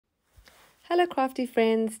Hello crafty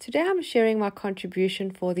friends, today I'm sharing my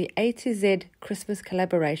contribution for the A to Z Christmas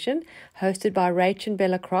collaboration hosted by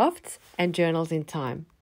RachandBella Crafts and Journals in Time.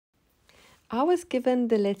 I was given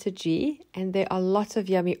the letter G and there are lots of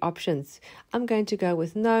yummy options. I'm going to go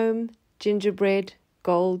with Gnome, Gingerbread,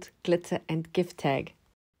 Gold, Glitter and Gift Tag.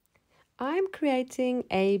 I'm creating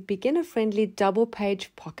a beginner-friendly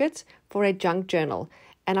double-page pocket for a junk journal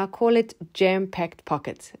and I call it Jam-Packed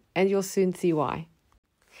Pocket and you'll soon see why.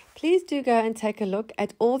 Please do go and take a look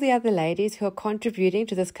at all the other ladies who are contributing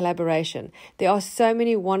to this collaboration. There are so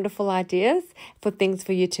many wonderful ideas for things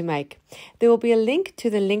for you to make. There will be a link to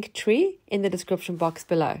the link tree in the description box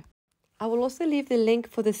below. I will also leave the link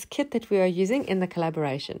for this kit that we are using in the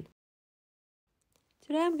collaboration.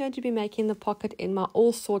 Today I'm going to be making the pocket in my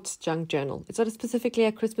All Sorts junk journal. It's not specifically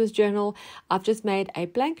a Christmas journal. I've just made a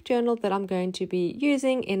blank journal that I'm going to be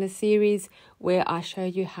using in a series where I show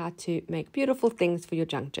you how to make beautiful things for your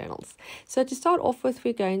junk journals. So to start off with,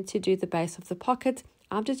 we're going to do the base of the pocket.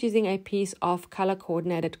 I'm just using a piece of color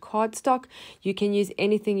coordinated cardstock. You can use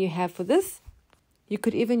anything you have for this. You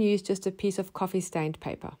could even use just a piece of coffee stained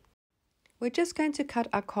paper. We're just going to cut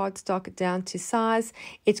our cardstock down to size.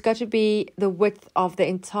 It's got to be the width of the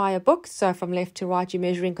entire book. So from left to right, you're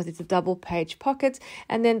measuring because it's a double page pocket.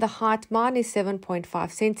 And then the height, mine is 7.5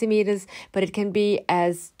 centimeters, but it can be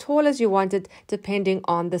as tall as you want it, depending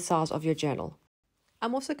on the size of your journal.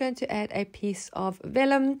 I'm also going to add a piece of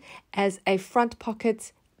vellum as a front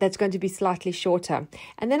pocket that's going to be slightly shorter.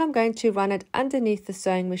 And then I'm going to run it underneath the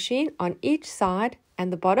sewing machine on each side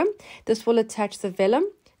and the bottom. This will attach the vellum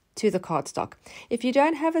to the cardstock. If you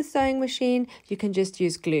don't have a sewing machine, you can just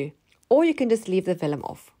use glue or you can just leave the vellum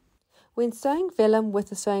off. When sewing vellum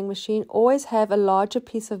with a sewing machine, always have a larger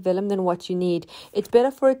piece of vellum than what you need. It's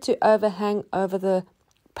better for it to overhang over the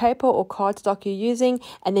paper or cardstock you're using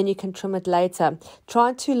and then you can trim it later.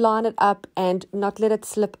 Trying to line it up and not let it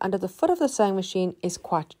slip under the foot of the sewing machine is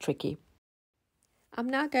quite tricky. I'm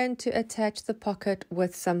now going to attach the pocket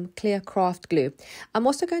with some clear craft glue. I'm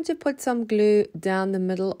also going to put some glue down the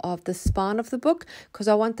middle of the spine of the book because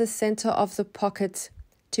I want the center of the pocket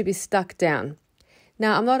to be stuck down.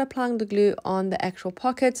 Now I'm not applying the glue on the actual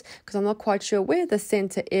pocket because I'm not quite sure where the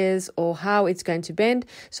center is or how it's going to bend.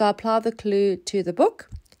 So I apply the glue to the book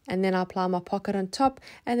and then I apply my pocket on top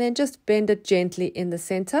and then just bend it gently in the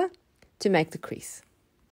center to make the crease.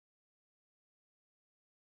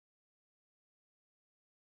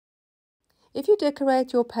 If you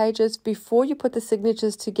decorate your pages before you put the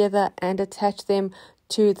signatures together and attach them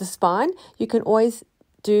to the spine, you can always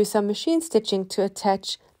do some machine stitching to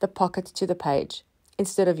attach the pocket to the page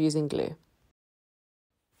instead of using glue.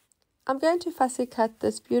 I'm going to fussy cut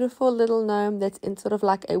this beautiful little gnome that's in sort of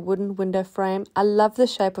like a wooden window frame. I love the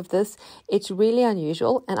shape of this. It's really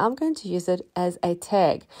unusual and I'm going to use it as a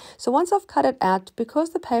tag. So once I've cut it out, because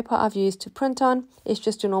the paper I've used to print on is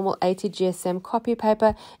just a normal 80 GSM copy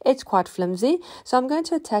paper, it's quite flimsy. So I'm going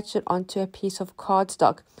to attach it onto a piece of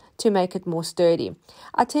cardstock to make it more sturdy.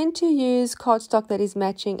 I tend to use cardstock that is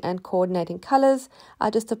matching and coordinating colors. I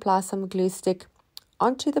just apply some glue stick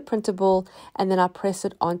onto the printable and then I press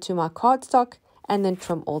it onto my cardstock and then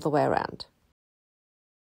trim all the way around.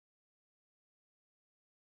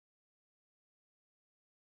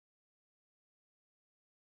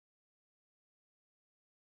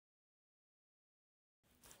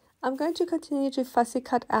 I'm going to continue to fussy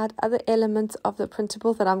cut out other elements of the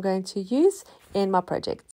printable that I'm going to use in my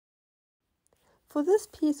project. For this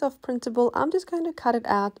piece of printable, I'm just going to cut it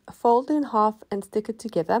out, fold it in half and stick it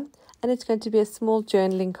together. And it's going to be a small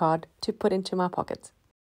journaling card to put into my pocket.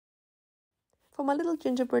 For my little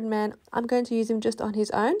gingerbread man, I'm going to use him just on his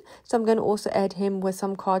own. So I'm going to also add him with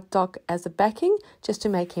some cardstock as a backing just to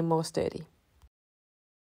make him more sturdy.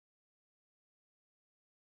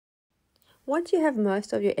 Once you have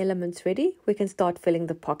most of your elements ready, we can start filling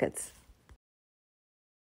the pockets.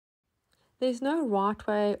 There's no right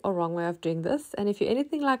way or wrong way of doing this, and if you're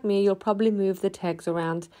anything like me, you'll probably move the tags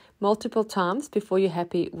around multiple times before you're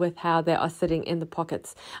happy with how they are sitting in the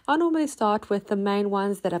pockets. I normally start with the main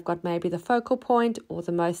ones that have got maybe the focal point or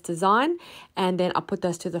the most design, and then I put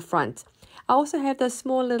those to the front. I also have those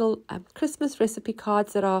small little Christmas recipe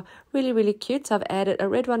cards that are really cute. So I've added a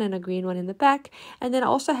red one and a green one in the back, and then I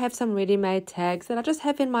also have some ready-made tags that I just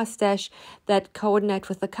have in my stash that coordinate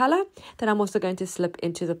with the color that I'm also going to slip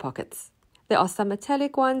into the pockets. There are some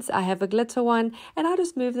metallic ones, I have a glitter one, and I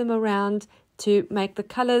just move them around to make the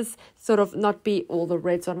colors sort of not be all the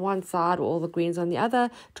reds on one side or all the greens on the other,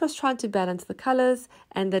 just trying to balance the colors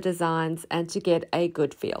and the designs and to get a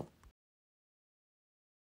good feel.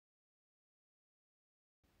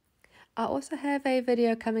 I also have a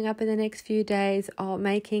video coming up in the next few days of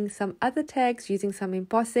making some other tags using some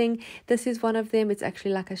embossing. This is one of them. It's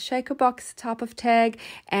actually like a shaker box type of tag,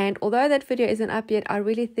 and although that video isn't up yet, I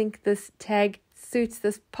really think this tag suits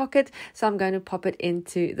this pocket, so I'm going to pop it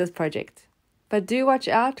into this project. But do watch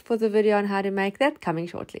out for the video on how to make that coming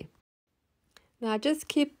shortly. Now just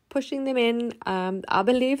keep pushing them in. I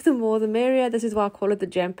believe the more the merrier. This is why I call it the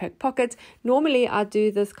jam-packed pocket. Normally I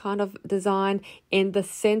do this kind of design in the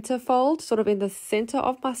center fold, sort of in the center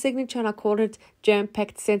of my signature, and I call it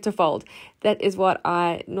jam-packed center fold. That is what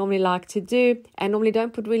I normally like to do, and normally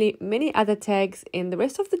don't put really many other tags in the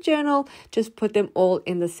rest of the journal, just put them all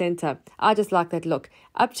in the center. I just like that look.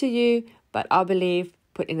 Up to you, but I believe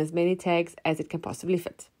put in as many tags as it can possibly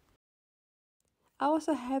fit. I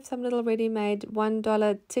also have some little ready-made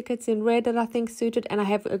 $1 tickets in red that I think suited, and I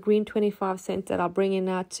have a green 25 cents that I'll bring in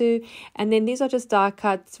now too. And then these are just die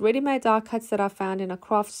cuts, ready-made die cuts that I found in a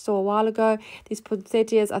craft store a while ago. These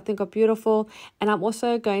poinsettias I think are beautiful, and I'm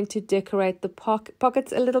also going to decorate the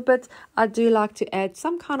pockets a little bit. I do like to add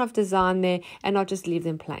some kind of design there and not just leave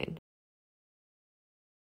them plain.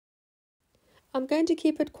 I'm going to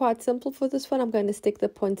keep it quite simple for this one. I'm going to stick the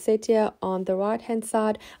poinsettia on the right hand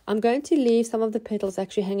side. I'm going to leave some of the petals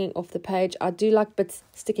actually hanging off the page. I do like bits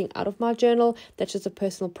sticking out of my journal. That's just a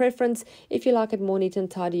personal preference. If you like it more neat and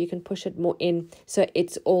tidy, you can push it more in so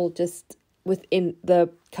it's all just within the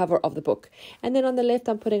cover of the book. And then on the left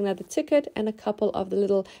I'm putting another ticket and a couple of the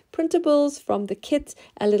little printables from the kit,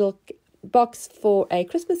 a little box for a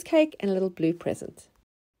Christmas cake, and a little blue present.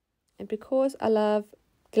 And because I love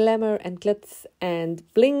glamour and glitz and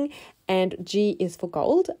bling, and G is for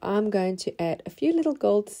gold, I'm going to add a few little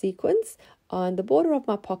gold sequins on the border of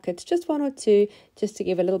my pocket, just one or two, just to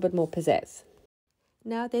give a little bit more pizzazz.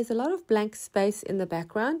 Now there's a lot of blank space in the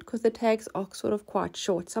background because the tags are sort of quite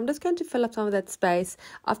short, so I'm just going to fill up some of that space.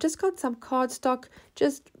 I've just got some cardstock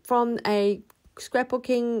just from a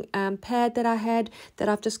scrapbooking pad that I had, that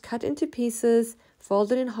I've just cut into pieces,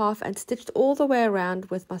 folded in half and stitched all the way around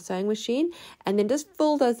with my sewing machine, and then just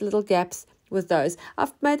fill those little gaps with those.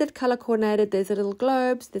 I've made it color coordinated. There's a little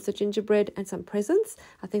globes, there's a gingerbread and some presents.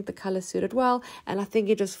 I think the color suited well, and I think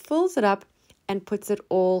it just fills it up and puts it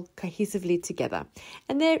all cohesively together.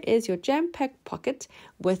 And there is your jam-packed pocket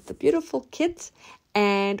with the beautiful kit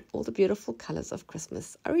and all the beautiful colors of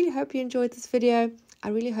Christmas. I really hope you enjoyed this video. I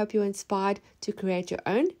really hope you're inspired to create your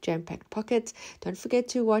own jam-packed pocket. Don't forget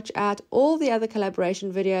to watch out all the other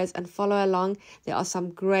collaboration videos and follow along. There are some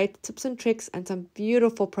great tips and tricks and some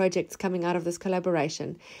beautiful projects coming out of this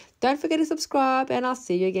collaboration. Don't forget to subscribe, and I'll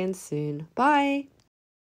see you again soon. Bye.